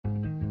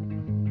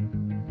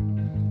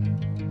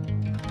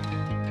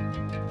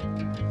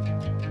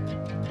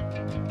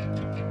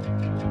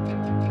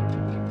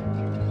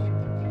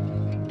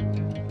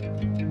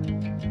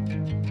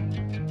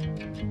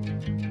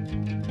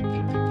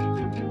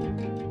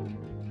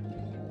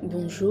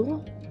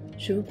Bonjour,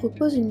 je vous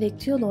propose une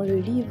lecture dans le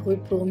livre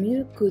Pour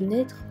mieux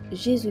connaître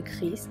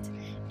Jésus-Christ,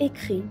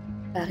 écrit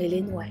par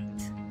Ellen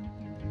White.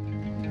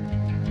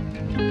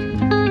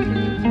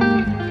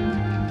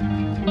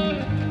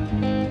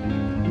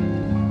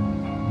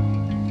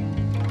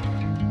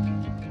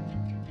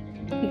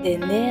 Des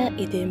nerfs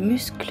et des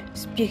muscles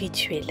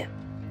spirituels.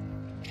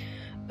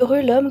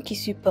 Heureux l'homme qui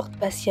supporte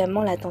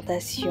patiemment la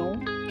tentation,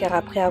 car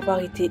après avoir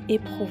été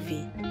éprouvé,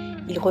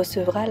 il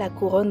recevra la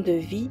couronne de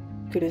vie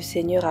que le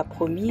Seigneur a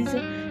promise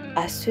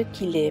à ceux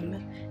qui l'aiment.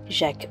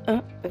 Jacques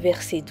 1,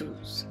 verset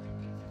 12.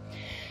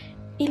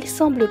 Il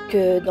semble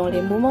que dans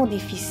les moments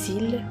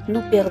difficiles,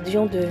 nous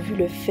perdions de vue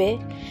le fait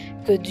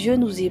que Dieu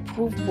nous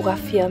éprouve pour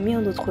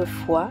affermir notre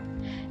foi,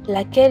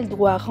 laquelle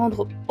doit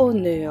rendre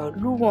honneur,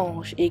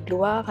 louange et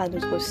gloire à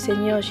notre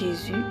Seigneur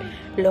Jésus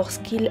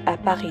lorsqu'il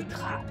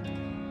apparaîtra.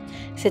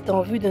 C'est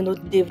en vue de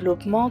notre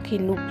développement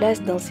qu'il nous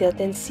place dans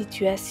certaines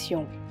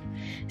situations.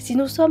 Si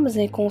nous sommes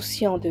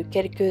inconscients de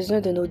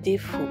quelques-uns de nos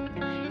défauts,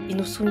 il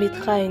nous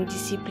soumettra à une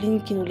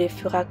discipline qui nous les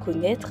fera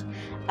connaître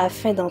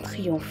afin d'en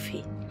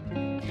triompher.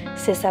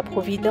 C'est sa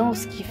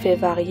providence qui fait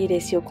varier les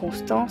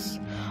circonstances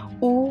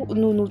où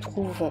nous nous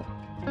trouvons.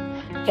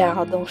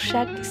 Car dans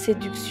chaque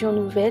séduction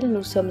nouvelle,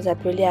 nous sommes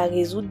appelés à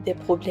résoudre des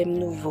problèmes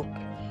nouveaux.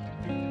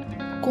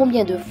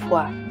 Combien de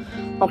fois,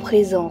 en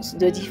présence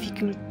de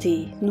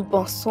difficultés, nous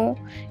pensons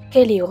 «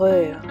 quelle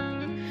erreur !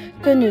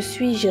 Que ne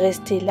suis-je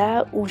resté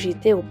là où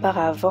j'étais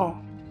auparavant ?»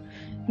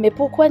 Mais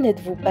pourquoi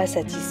n'êtes-vous pas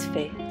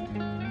satisfait?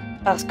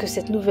 Parce que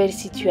cette nouvelle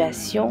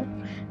situation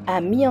a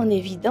mis en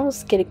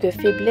évidence quelques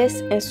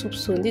faiblesses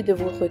insoupçonnées de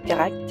votre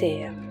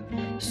caractère.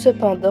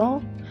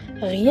 Cependant,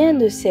 rien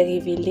ne s'est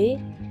révélé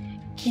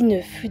qui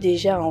ne fût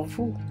déjà en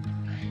vous.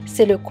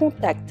 C'est le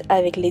contact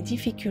avec les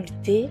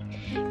difficultés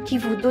qui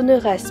vous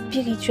donnera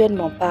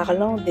spirituellement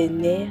parlant des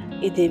nerfs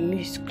et des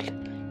muscles.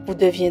 Vous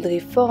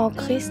deviendrez fort en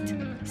Christ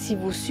si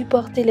vous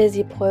supportez les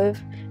épreuves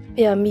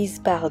permises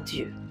par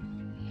Dieu.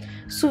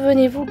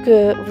 Souvenez-vous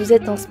que vous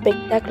êtes en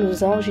spectacle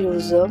aux anges et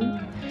aux hommes.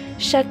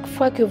 Chaque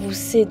fois que vous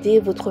cédez,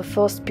 votre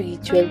force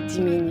spirituelle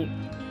diminue.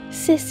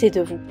 Cessez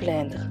de vous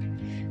plaindre.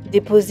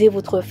 Déposez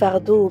votre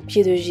fardeau aux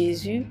pieds de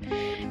Jésus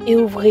et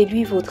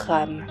ouvrez-lui votre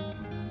âme.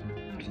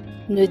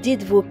 Ne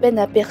dites vos peines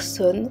à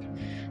personne,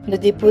 ne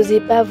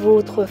déposez pas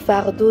votre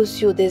fardeau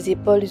sur des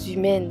épaules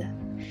humaines.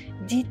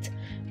 Dites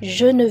 «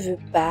 Je ne veux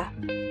pas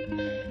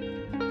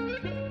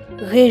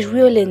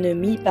réjouir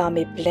l'ennemi par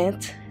mes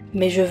plaintes,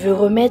 mais je veux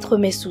remettre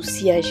mes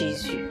soucis à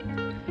Jésus.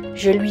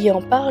 Je lui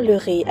en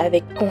parlerai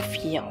avec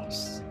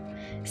confiance.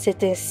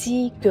 C'est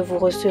ainsi que vous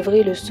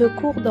recevrez le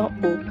secours d'en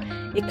haut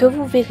et que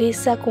vous verrez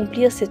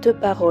s'accomplir cette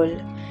parole.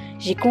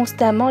 J'ai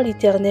constamment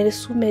l'Éternel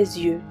sous mes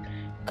yeux.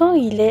 Quand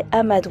il est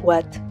à ma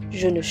droite,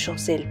 je ne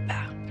chancelle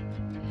pas. »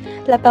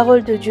 La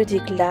parole de Dieu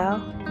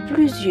déclare «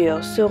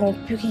 Plusieurs seront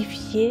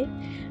purifiés,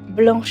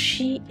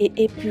 blanchis et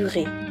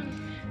épurés.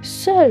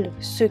 Seuls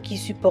ceux qui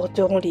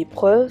supporteront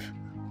l'épreuve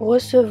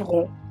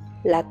recevront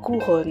la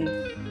couronne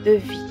de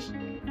vie. »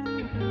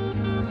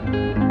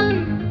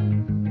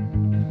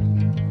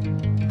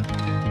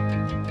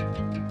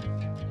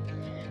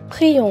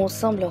 Prions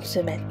ensemble en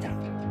ce matin.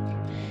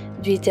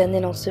 Dieu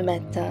éternel, en ce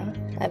matin,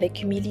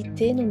 avec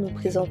humilité, nous nous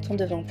présentons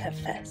devant ta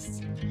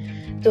face.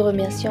 Te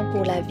remercions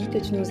pour la vie que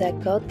tu nous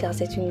accordes, car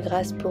c'est une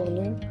grâce pour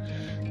nous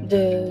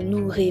de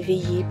nous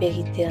réveiller, Père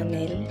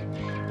éternel,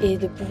 et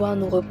de pouvoir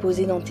nous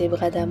reposer dans tes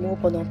bras d'amour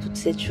pendant toute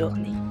cette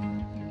journée.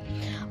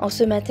 En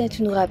ce matin,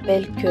 tu nous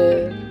rappelles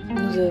que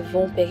nous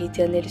devons, Père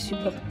éternel,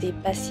 supporter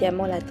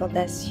patiemment la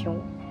tentation,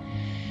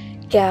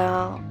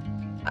 car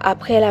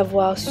après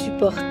l'avoir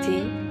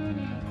supportée,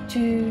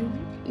 tu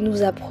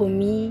nous as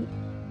promis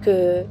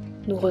que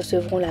nous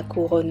recevrons la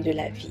couronne de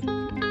la vie.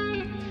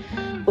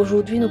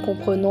 Aujourd'hui, nous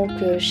comprenons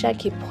que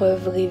chaque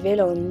épreuve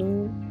révèle en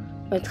nous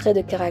un trait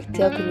de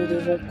caractère que nous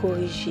devons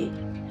corriger,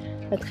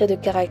 un trait de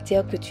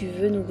caractère que tu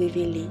veux nous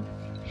révéler.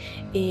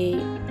 Et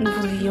nous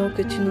voudrions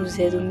que tu nous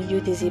aides au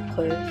milieu des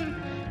épreuves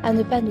à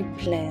ne pas nous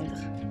plaindre,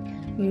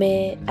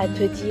 mais à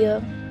te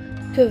dire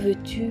que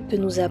veux-tu que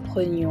nous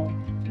apprenions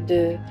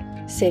de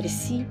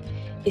celle-ci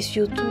et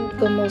surtout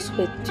comment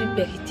souhaites-tu,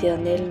 Père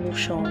éternel, nous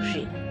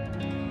changer.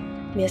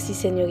 Merci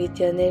Seigneur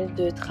éternel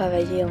de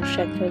travailler en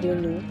chacun de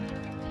nous.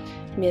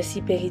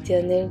 Merci Père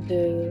éternel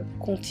de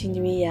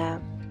continuer à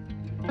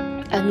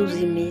nous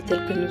aimer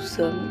tels que nous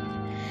sommes.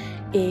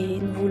 Et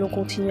nous voulons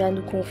continuer à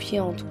nous confier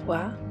en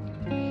toi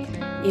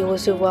et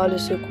recevoir le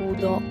secours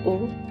d'en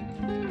haut,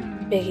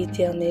 Père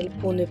éternel,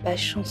 pour ne pas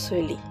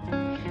chanceler.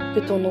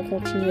 Que ton nom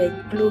continue à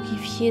être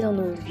glorifié dans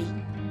nos vies.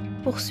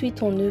 Poursuis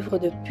ton œuvre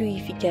de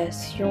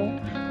purification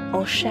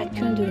en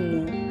chacun de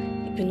nous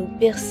et que nous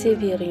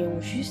persévérions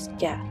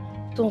jusqu'à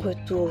ton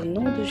retour au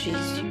nom de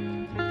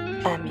Jésus.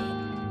 Amen.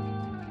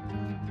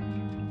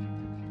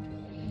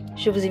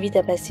 Je vous invite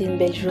à passer une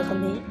belle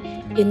journée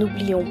et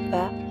n'oublions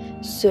pas,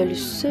 seuls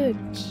ceux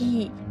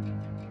qui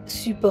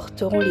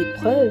supporteront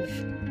l'épreuve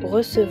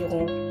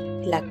recevront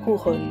la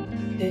couronne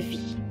de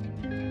vie.